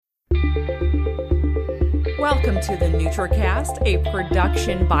Welcome to the NutraCast, a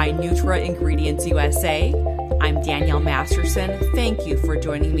production by Nutra Ingredients USA. I'm Danielle Masterson. Thank you for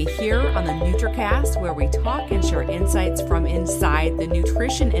joining me here on the NutraCast, where we talk and share insights from inside the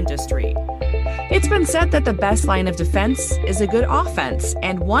nutrition industry. It's been said that the best line of defense is a good offense,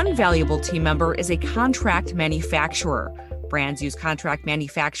 and one valuable team member is a contract manufacturer. Brands use contract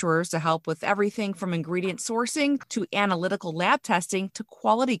manufacturers to help with everything from ingredient sourcing to analytical lab testing to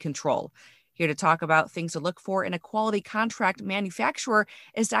quality control. Here to talk about things to look for in a quality contract manufacturer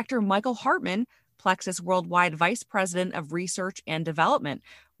is Dr. Michael Hartman, Plexus Worldwide Vice President of Research and Development.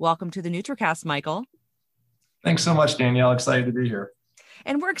 Welcome to the NutraCast, Michael. Thanks so much, Danielle. Excited to be here.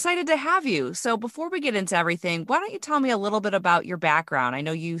 And we're excited to have you. So before we get into everything, why don't you tell me a little bit about your background? I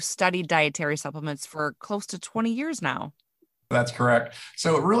know you studied dietary supplements for close to 20 years now. That's correct.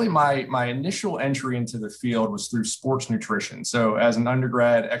 So really my initial entry into the field was through sports nutrition. So as an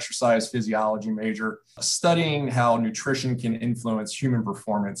undergrad exercise physiology major, studying how nutrition can influence human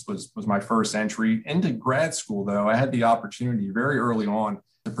performance was my first entry. Into grad school, though, I had the opportunity very early on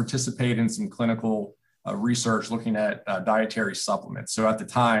to participate in some clinical research looking at dietary supplements. So at the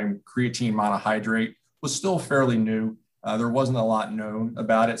time, creatine monohydrate was still fairly new. There wasn't a lot known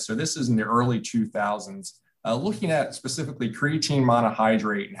about it. So this is in the early 2000s. Looking at specifically creatine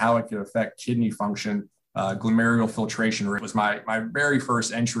monohydrate and how it could affect kidney function, glomerular filtration rate was my very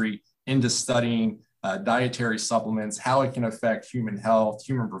first entry into studying dietary supplements, how it can affect human health,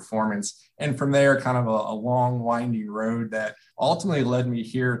 human performance. And from there, kind of a long, winding road that ultimately led me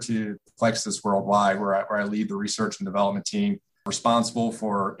here to Plexus Worldwide, where I lead the research and development team, responsible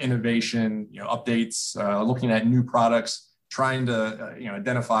for innovation, updates, looking at new products, trying to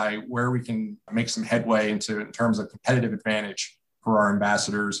identify where we can make some headway in terms of competitive advantage for our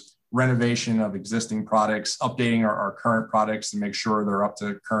ambassadors, renovation of existing products, updating our current products to make sure they're up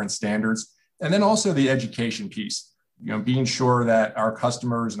to current standards. And then also the education piece, being sure that our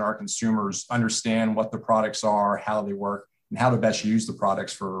customers and our consumers understand what the products are, how they work, and how to best use the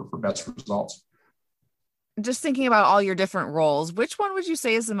products for best results. Just thinking about all your different roles, which one would you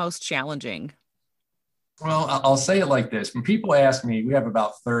say is the most challenging? Well, I'll say it like this. When people ask me, we have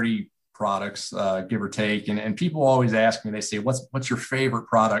about 30 products, give or take, and people always ask me, they say, what's your favorite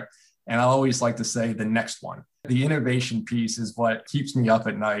product? And I always like to say the next one. The innovation piece is what keeps me up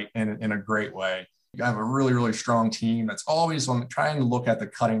at night in a great way. I have a really, really strong team that's always trying to look at the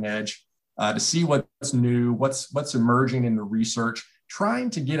cutting edge to see what's new, what's emerging in the research,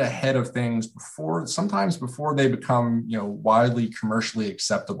 trying to get ahead of things sometimes before they become widely commercially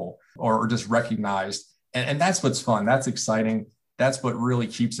acceptable or just recognized. And that's what's fun. That's exciting. That's what really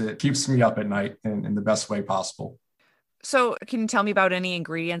keeps me up at night in the best way possible. So can you tell me about any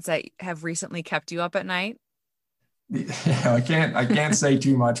ingredients that have recently kept you up at night? I can't say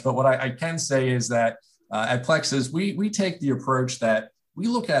too much, but what I can say is that at Plexus, we take the approach that we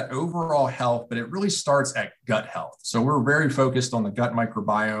look at overall health, but it really starts at gut health. So we're very focused on the gut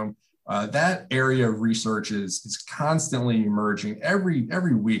microbiome. That area of research is constantly emerging.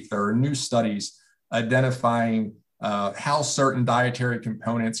 Every week, there are new studies identifying how certain dietary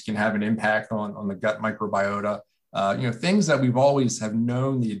components can have an impact on the gut microbiota. Things that we've always have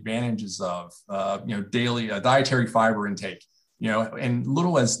known the advantages of, daily dietary fiber intake, and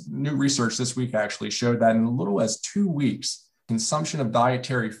little as new research this week actually showed that in little as 2 weeks, consumption of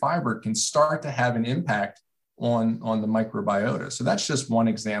dietary fiber can start to have an impact on the microbiota. So that's just one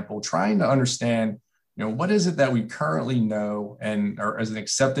example, trying to understand, what is it that we currently know or as an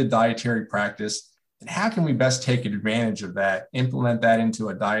accepted dietary practice, and how can we best take advantage of that, implement that into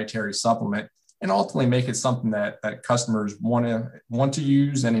a dietary supplement, and ultimately make it something that customers want to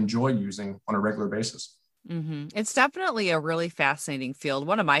use and enjoy using on a regular basis. Mm-hmm. It's definitely a really fascinating field.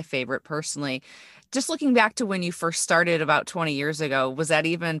 One of my favorite personally. Just looking back to when you first started about 20 years ago, was that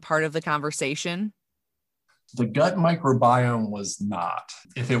even part of the conversation? The gut microbiome was not.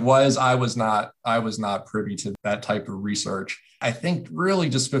 If it was, I was not privy to that type of research. I think really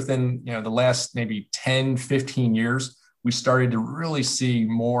just within the last maybe 10, 15 years, we started to really see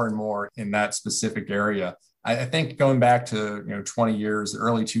more and more in that specific area. I think going back to 20 years, the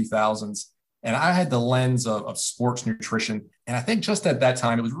early 2000s, and I had the lens of sports nutrition. And I think just at that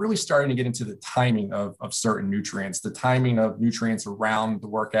time, it was really starting to get into the timing of certain nutrients, the timing of nutrients around the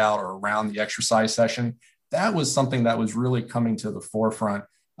workout or around the exercise session. That was something that was really coming to the forefront,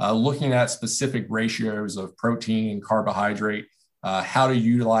 looking at specific ratios of protein and carbohydrate, how to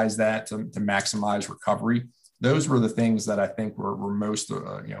utilize that to maximize recovery. Those were the things that I think were most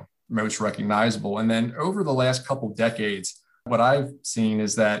recognizable. And then over the last couple decades, What I've seen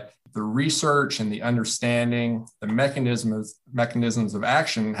is that the research and the understanding, the mechanisms of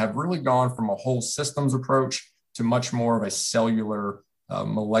action have really gone from a whole systems approach to much more of a cellular,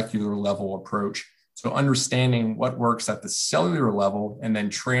 molecular level approach. So understanding what works at the cellular level and then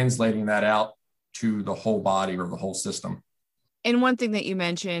translating that out to the whole body or the whole system. And one thing that you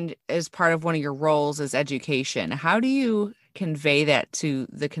mentioned as part of one of your roles is education. How do you convey that to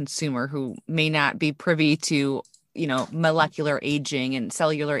the consumer who may not be privy to, molecular aging and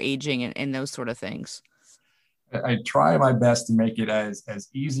cellular aging and those sort of things? I try my best to make it as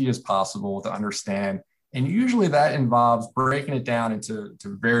easy as possible to understand. And usually that involves breaking it down into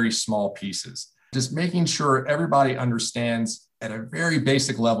very small pieces, just making sure everybody understands at a very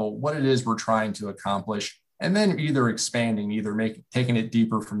basic level what it is we're trying to accomplish, and then either expanding, taking it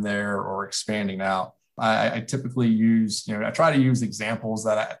deeper from there or expanding out. I typically use, I try to use examples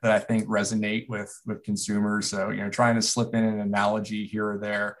that I think resonate with consumers. So, trying to slip in an analogy here or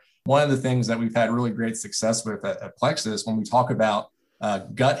there. One of the things that we've had really great success with at Plexus when we talk about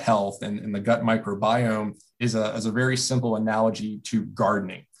gut health and the gut microbiome is a very simple analogy to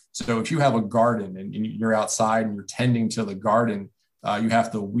gardening. So if you have a garden and you're outside and you're tending to the garden, you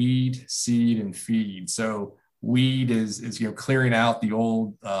have to weed, seed, and feed. So weed is clearing out the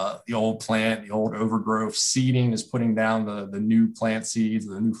old plant, the old overgrowth. Seeding is putting down the new plant seeds,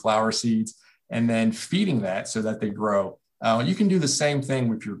 the new flower seeds, and then feeding that so that they grow. You can do the same thing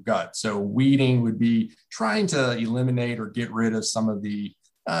with your gut. So weeding would be trying to eliminate or get rid of some of the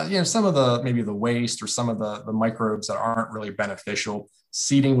maybe the waste or some of the microbes that aren't really beneficial.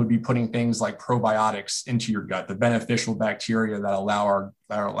 Seeding would be putting things like probiotics into your gut, the beneficial bacteria that allow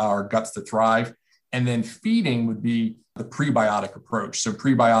our guts to thrive. And then feeding would be the prebiotic approach. So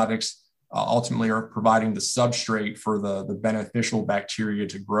prebiotics ultimately are providing the substrate for the beneficial bacteria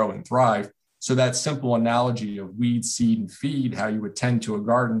to grow and thrive. So that simple analogy of weed, seed, and feed, how you would tend to a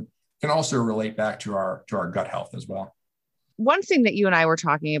garden, can also relate back to our gut health as well. One thing that you and I were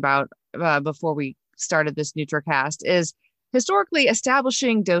talking about before we started this NutraCast is historically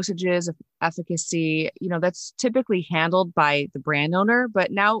establishing dosages of efficacy. That's typically handled by the brand owner,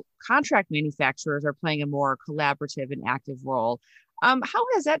 but now contract manufacturers are playing a more collaborative and active role. How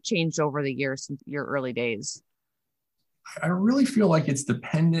has that changed over the years since your early days? I really feel like it's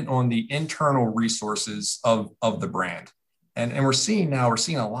dependent on the internal resources of the brand. And we're seeing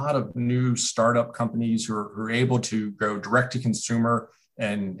a lot of new startup companies who are able to go direct to consumer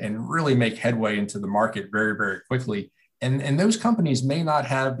and really make headway into the market very, very quickly. And those companies may not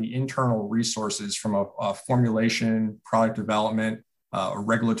have the internal resources from a formulation, product development, a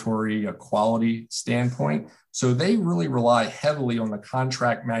regulatory, a quality standpoint. So they really rely heavily on the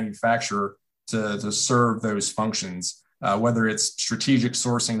contract manufacturer to serve those functions, whether it's strategic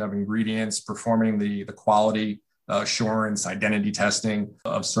sourcing of ingredients, performing the quality assurance, identity testing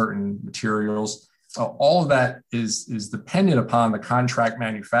of certain materials. All of that is dependent upon the contract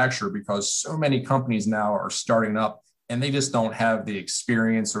manufacturer because so many companies now are starting up and they just don't have the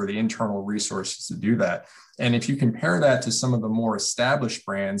experience or the internal resources to do that. And if you compare that to some of the more established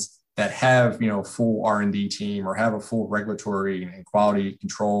brands that have, full R&D team or have a full regulatory and quality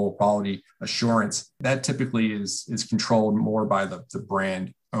control, quality assurance, that typically is controlled more by the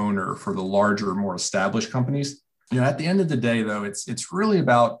brand owner for the larger, more established companies. At the end of the day, though, it's really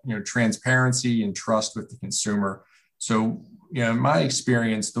about, transparency and trust with the consumer. So, in my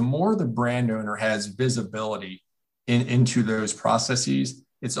experience, the more the brand owner has visibility into those processes,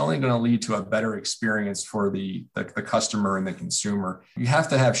 it's only going to lead to a better experience for the customer and the consumer. You have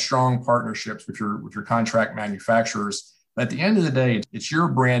to have strong partnerships with your contract manufacturers. But at the end of the day, it's your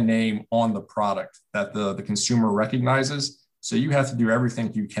brand name on the product that the consumer recognizes. So you have to do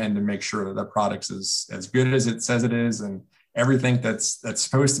everything you can to make sure that the product is as good as it says it is, and everything that's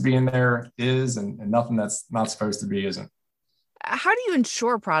supposed to be in there is, and nothing that's not supposed to be isn't. How do you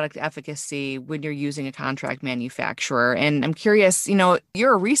ensure product efficacy when you're using a contract manufacturer? And I'm curious,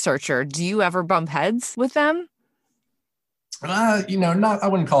 you're a researcher. Do you ever bump heads with them? I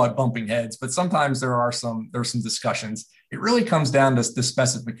wouldn't call it bumping heads, but sometimes there's some discussions. It really comes down to the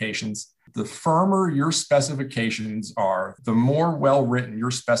specifications. The firmer your specifications are, the more well-written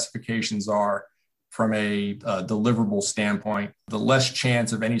your specifications are from a deliverable standpoint, the less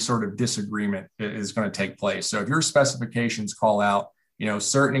chance of any sort of disagreement is going to take place. So if your specifications call out,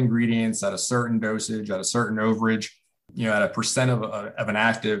 certain ingredients at a certain dosage, at a certain overage, at a percent of an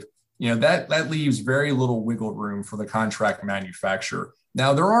active, that leaves very little wiggle room for the contract manufacturer.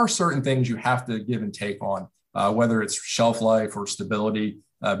 Now, there are certain things you have to give and take on, whether it's shelf life or stability.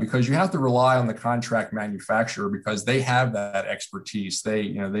 because you have to rely on the contract manufacturer because they have that expertise.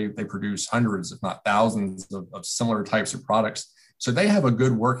 They produce hundreds, if not thousands, of similar types of products. So they have a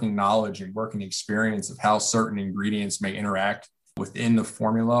good working knowledge and working experience of how certain ingredients may interact within the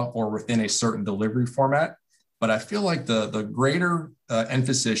formula or within a certain delivery format. But I feel like the greater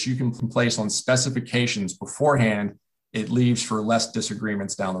emphasis you can place on specifications beforehand, it leaves for less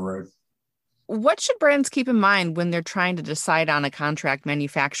disagreements down the road. What should brands keep in mind when they're trying to decide on a contract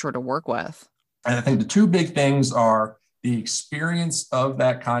manufacturer to work with? And I think the two big things are the experience of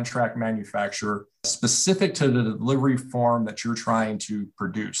that contract manufacturer specific to the delivery form that you're trying to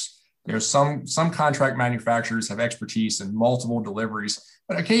produce. There's some contract manufacturers have expertise in multiple deliveries,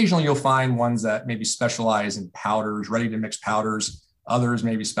 but occasionally you'll find ones that maybe specialize in powders, ready to mix powders. Others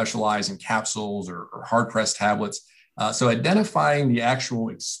maybe specialize in capsules or hard pressed tablets. So identifying the actual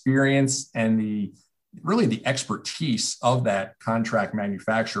experience and the expertise of that contract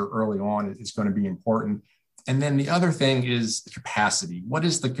manufacturer early on is going to be important. And then the other thing is the capacity. What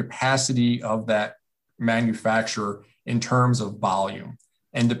is the capacity of that manufacturer in terms of volume?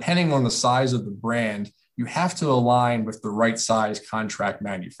 And depending on the size of the brand, you have to align with the right size contract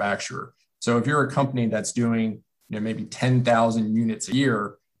manufacturer. So if you're a company that's doing, maybe 10,000 units a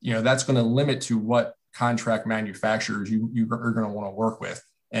year, that's going to limit to what contract manufacturers you are going to want to work with.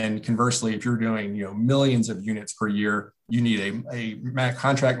 And conversely, if you're doing, millions of units per year, you need a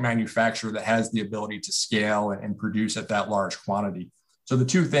contract manufacturer that has the ability to scale and produce at that large quantity. So the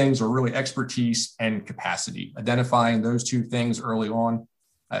two things are really expertise and capacity. Identifying those two things early on,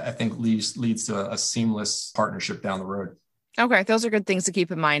 I think leads to a seamless partnership down the road. Okay, those are good things to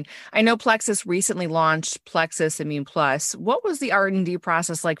keep in mind. I know Plexus recently launched Plexus Immune Plus. What was the R&D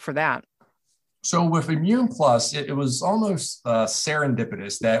process like for that? So with Immune Plus, it was almost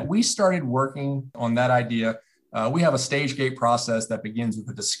serendipitous that we started working on that idea. We have a stage gate process that begins with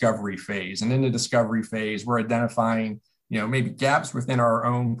the discovery phase. And in the discovery phase, we're identifying, maybe gaps within our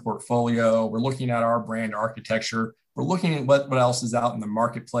own portfolio. We're looking at our brand architecture. We're looking at what else is out in the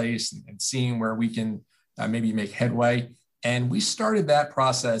marketplace and seeing where we can maybe make headway. And we started that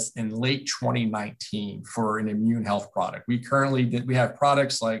process in late 2019 for an immune health product. We have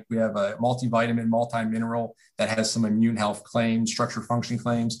products like we have a multivitamin, multi-mineral that has some immune health claims, structure function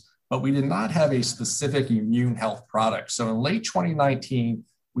claims, but we did not have a specific immune health product. So in late 2019,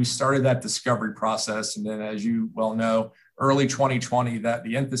 we started that discovery process. And then as you well know, early 2020, that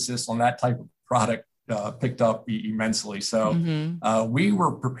the emphasis on that type of product picked up immensely. So we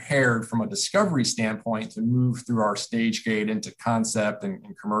were prepared from a discovery standpoint to move through our stage gate into concept and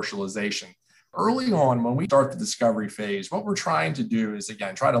commercialization. Early on, when we start the discovery phase, what we're trying to do is,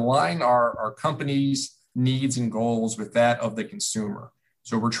 again, try to align our company's needs and goals with that of the consumer.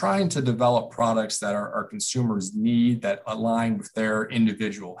 So we're trying to develop products that our consumers need that align with their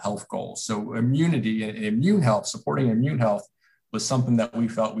individual health goals. So immunity and immune health, supporting immune health was something that we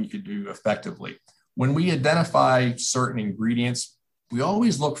felt we could do effectively. When we identify certain ingredients, we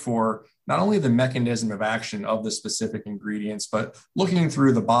always look for not only the mechanism of action of the specific ingredients, but looking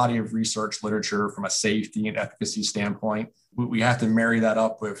through the body of research literature from a safety and efficacy standpoint. We have to marry that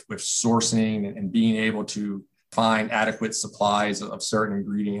up with sourcing and being able to find adequate supplies of certain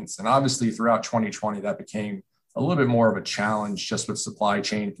ingredients. And obviously throughout 2020, that became a little bit more of a challenge just with supply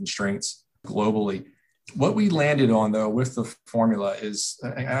chain constraints globally. What we landed on, though, with the formula is,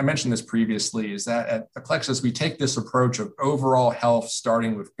 and I mentioned this previously, is that at Plexus, we take this approach of overall health,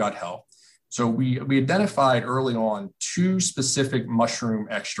 starting with gut health. So we identified early on two specific mushroom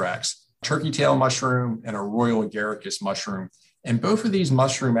extracts, turkey tail mushroom and a royal agaricus mushroom. And both of these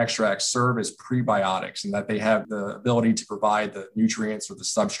mushroom extracts serve as prebiotics in that they have the ability to provide the nutrients or the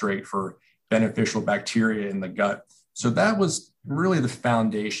substrate for beneficial bacteria in the gut. So that was really the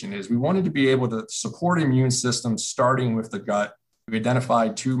foundation, is we wanted to be able to support immune systems starting with the gut. We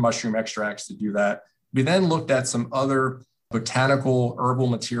identified two mushroom extracts to do that. We then looked at some other botanical herbal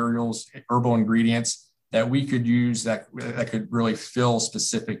materials, herbal ingredients that we could use that could really fill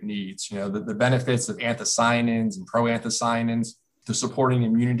specific needs. The benefits of anthocyanins and proanthocyanins to supporting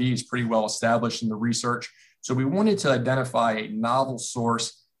immunity is pretty well established in the research. So we wanted to identify a novel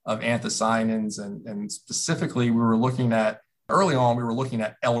source of anthocyanins, and specifically early on, we were looking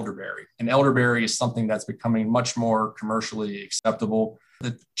at elderberry. And elderberry is something that's becoming much more commercially acceptable.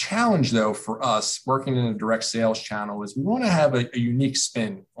 The challenge, though, for us working in a direct sales channel is we want to have a unique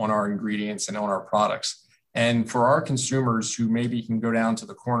spin on our ingredients and on our products. And for our consumers who maybe can go down to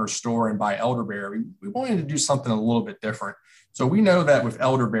the corner store and buy elderberry, we wanted to do something a little bit different. So we know that with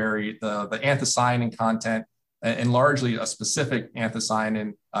elderberry, the anthocyanin content, and largely a specific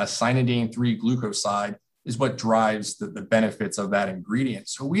anthocyanin, cyanidine 3 glucoside, is what drives the benefits of that ingredient.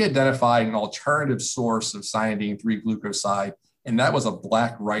 So we identified an alternative source of cyanidine 3-glucoside, and that was a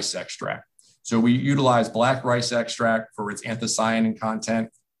black rice extract. So we utilize black rice extract for its anthocyanin content.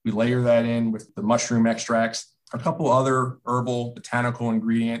 We layer that in with the mushroom extracts, a couple other herbal botanical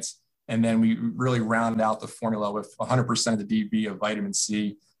ingredients, and then we really round out the formula with 100% of the dB of vitamin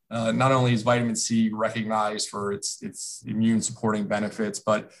C. Not only is vitamin C recognized for its immune supporting benefits,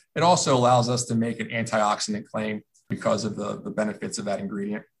 but it also allows us to make an antioxidant claim because of the benefits of that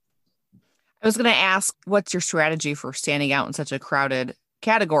ingredient. I was going to ask, what's your strategy for standing out in such a crowded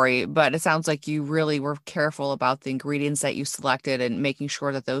category? But it sounds like you really were careful about the ingredients that you selected and making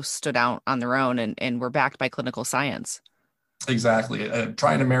sure that those stood out on their own and were backed by clinical science. Exactly.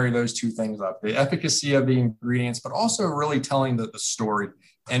 Trying to marry those two things up, the efficacy of the ingredients, but also really telling the story.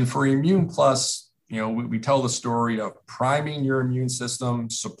 And for Immune Plus, we tell the story of priming your immune system,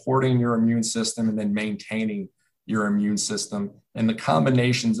 supporting your immune system, and then maintaining your immune system. And the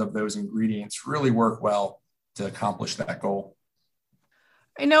combinations of those ingredients really work well to accomplish that goal.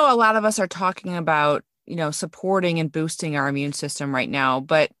 I know a lot of us are talking about, supporting and boosting our immune system right now,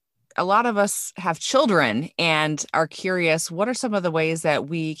 but a lot of us have children and are curious, what are some of the ways that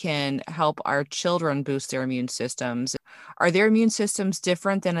we can help our children boost their immune systems? Are their immune systems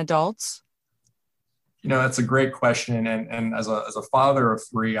different than adults? That's a great question. And as a father of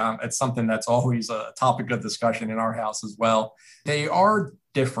three, it's something that's always a topic of discussion in our house as well. They are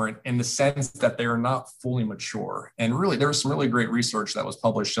different in the sense that they are not fully mature. And really, there was some really great research that was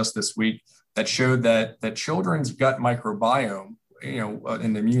published just this week that showed that children's gut microbiome,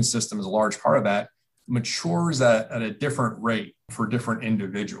 and the immune system is a large part of that, matures at a different rate for different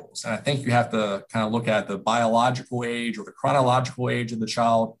individuals. And I think you have to kind of look at the biological age or the chronological age of the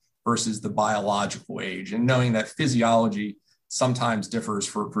child versus the biological age, and knowing that physiology sometimes differs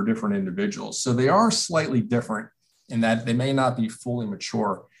for different individuals. So they are slightly different in that they may not be fully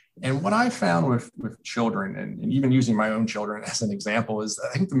mature. And what I found with children, and even using my own children as an example, is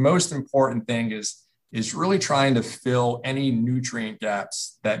I think the most important thing is really trying to fill any nutrient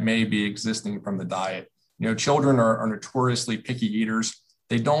gaps that may be existing from the diet. Children are notoriously picky eaters.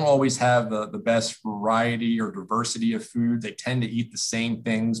 They don't always have the best variety or diversity of food. They tend to eat the same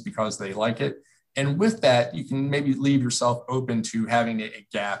things because they like it. And with that, you can maybe leave yourself open to having a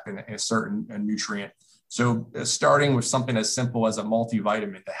gap in a certain nutrient. So starting with something as simple as a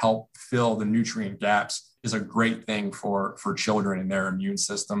multivitamin to help fill the nutrient gaps is a great thing for children and their immune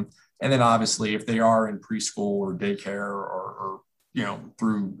system. And then obviously, if they are in preschool or daycare or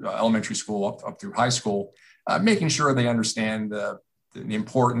through elementary school up through high school, making sure they understand the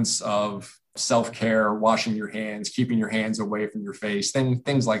importance of self-care, washing your hands, keeping your hands away from your face,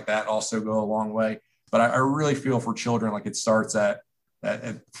 things like that also go a long way. But I really feel for children like it starts at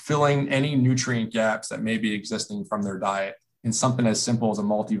filling any nutrient gaps that may be existing from their diet. And something as simple as a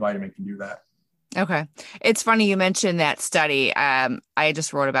multivitamin can do that. Okay. It's funny you mentioned that study. I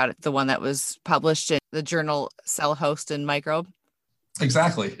just wrote about it, the one that was published in the journal Cell Host and Microbe.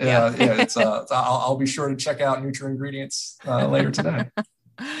 Exactly. Yeah. It's I'll be sure to check out NutraIngredients later today.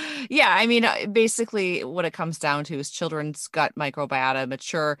 Yeah. I mean, basically what it comes down to is children's gut microbiota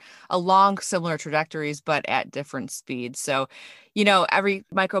mature along similar trajectories, but at different speeds. So, every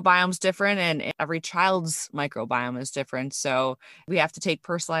microbiome is different and every child's microbiome is different. So we have to take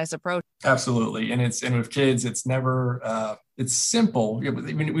personalized approach. Absolutely. And with kids, it's never, it's simple.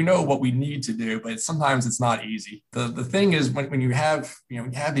 We know what we need to do, but sometimes it's not easy. The thing is when you have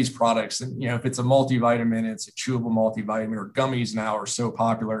these products and, if it's a multivitamin, it's a chewable multivitamin, or gummies now are so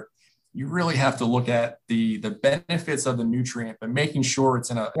popular, you really have to look at the benefits of the nutrient, but making sure it's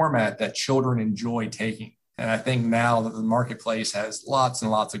in a format that children enjoy taking. And I think now that the marketplace has lots and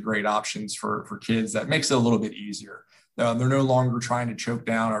lots of great options for kids, that makes it a little bit easier. They're no longer trying to choke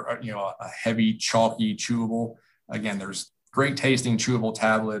down a heavy, chalky chewable. Again, there's great tasting chewable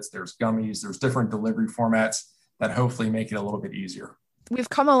tablets, there's gummies, there's different delivery formats that hopefully make it a little bit easier. We've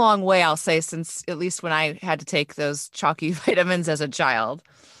come a long way, I'll say, since at least when I had to take those chalky vitamins as a child.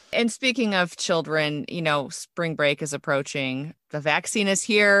 And speaking of children, spring break is approaching. The vaccine is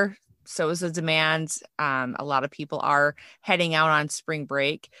here. So is the demand. A lot of people are heading out on spring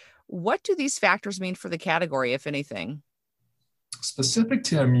break. What do these factors mean for the category, if anything? Specific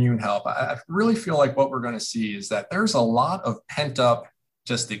to immune health, I really feel like what we're going to see is that there's a lot of pent up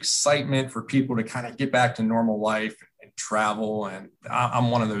just excitement for people to kind of get back to normal life and travel. And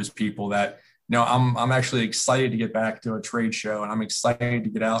I'm one of those people that, I'm actually excited to get back to a trade show, and I'm excited to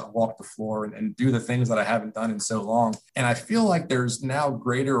get out and walk the floor and do the things that I haven't done in so long. And I feel like there's now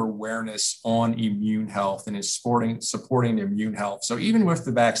greater awareness on immune health and is supporting immune health. So even with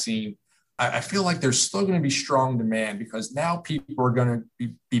the vaccine, I feel like there's still going to be strong demand because now people are going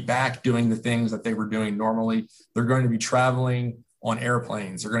to be back doing the things that they were doing normally. They're going to be traveling on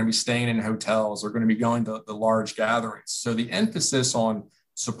airplanes. They're going to be staying in hotels. They're going to be going to the large gatherings. So the emphasis on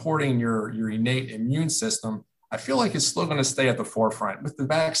supporting your innate immune system, I feel like it's still going to stay at the forefront. With the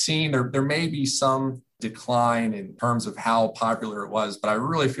vaccine, there may be some decline in terms of how popular it was, but I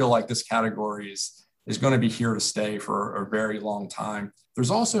really feel like this category is going to be here to stay for a very long time.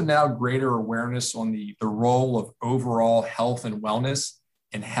 There's also now greater awareness on the role of overall health and wellness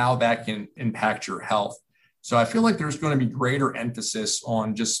and how that can impact your health. So I feel like there's going to be greater emphasis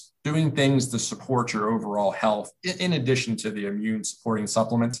on just doing things to support your overall health in addition to the immune supporting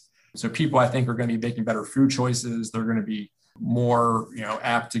supplements. So people, I think, are going to be making better food choices. They're going to be more,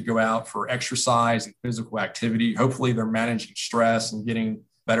 apt to go out for exercise and physical activity. Hopefully they're managing stress and getting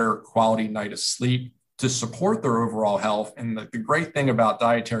better quality night of sleep to support their overall health. And the great thing about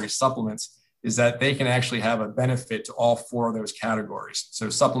dietary supplements is that they can actually have a benefit to all four of those categories.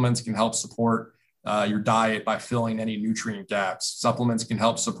 So supplements can help support your diet by filling any nutrient gaps. Supplements can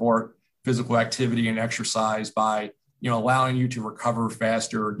help support physical activity and exercise by, allowing you to recover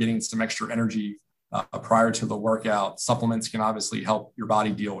faster or getting some extra energy prior to the workout. Supplements can obviously help your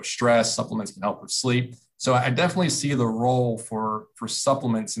body deal with stress. Supplements can help with sleep. So I definitely see the role for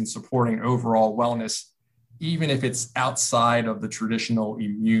supplements in supporting overall wellness, even if it's outside of the traditional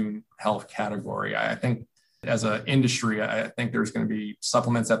immune health category. I think as an industry, I think there's going to be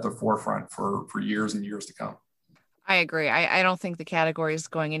supplements at the forefront for years and years to come. I agree. I don't think the category is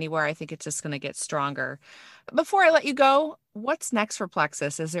going anywhere. I think it's just going to get stronger. Before I let you go, what's next for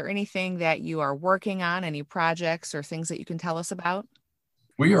Plexus? Is there anything that you are working on, any projects or things that you can tell us about?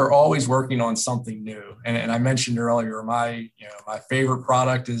 We are always working on something new. And I mentioned earlier, my favorite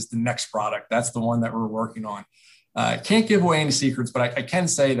product is the next product. That's the one that we're working on. I can't give away any secrets, but I can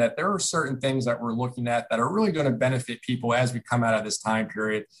say that there are certain things that we're looking at that are really going to benefit people as we come out of this time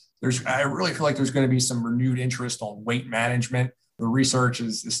period. I really feel like there's going to be some renewed interest on weight management. The research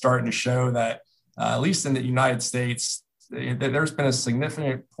is starting to show that, at least in the United States, there's been a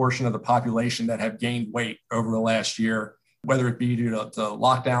significant portion of the population that have gained weight over the last year, whether it be due to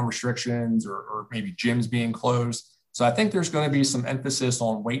lockdown restrictions or maybe gyms being closed. So I think there's going to be some emphasis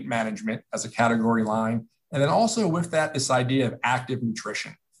on weight management as a category line. And then also with that, this idea of active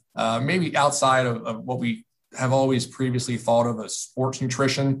nutrition, maybe outside of what we have always previously thought of as sports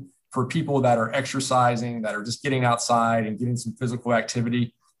nutrition. For people that are exercising, that are just getting outside and getting some physical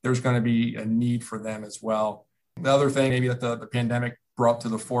activity, there's going to be a need for them as well. The other thing maybe that the pandemic brought to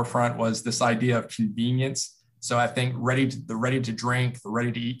the forefront was this idea of convenience. So I think the ready to drink, the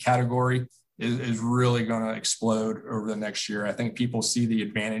ready to eat category is really going to explode over the next year. I think people see the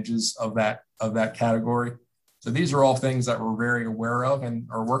advantages of that category. So these are all things that we're very aware of and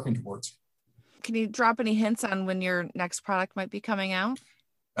are working towards. Can you drop any hints on when your next product might be coming out?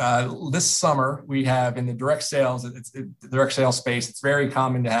 This summer, we have in the direct sales space, it's very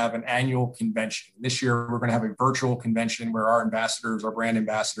common to have an annual convention. This year, we're going to have a virtual convention where our ambassadors, our brand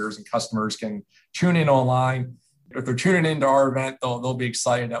ambassadors and customers can tune in online. If they're tuning into our event, they'll be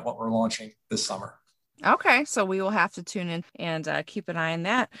excited at what we're launching this summer. Okay, so we will have to tune in and keep an eye on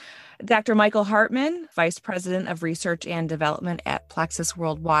that. Dr. Michael Hartman, Vice President of Research and Development at Plexus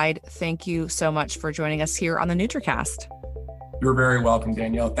Worldwide, thank you so much for joining us here on the NutriCast. You're very welcome,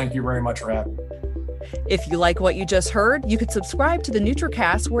 Danielle. Thank you very much for having me. If you like what you just heard, you could subscribe to the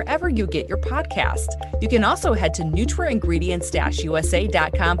NutriCast wherever you get your podcast. You can also head to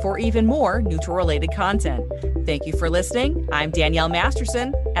nutraingredients-usa.com for even more Nutri-related content. Thank you for listening. I'm Danielle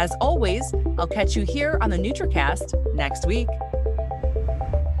Masterson. As always, I'll catch you here on the NutriCast next week.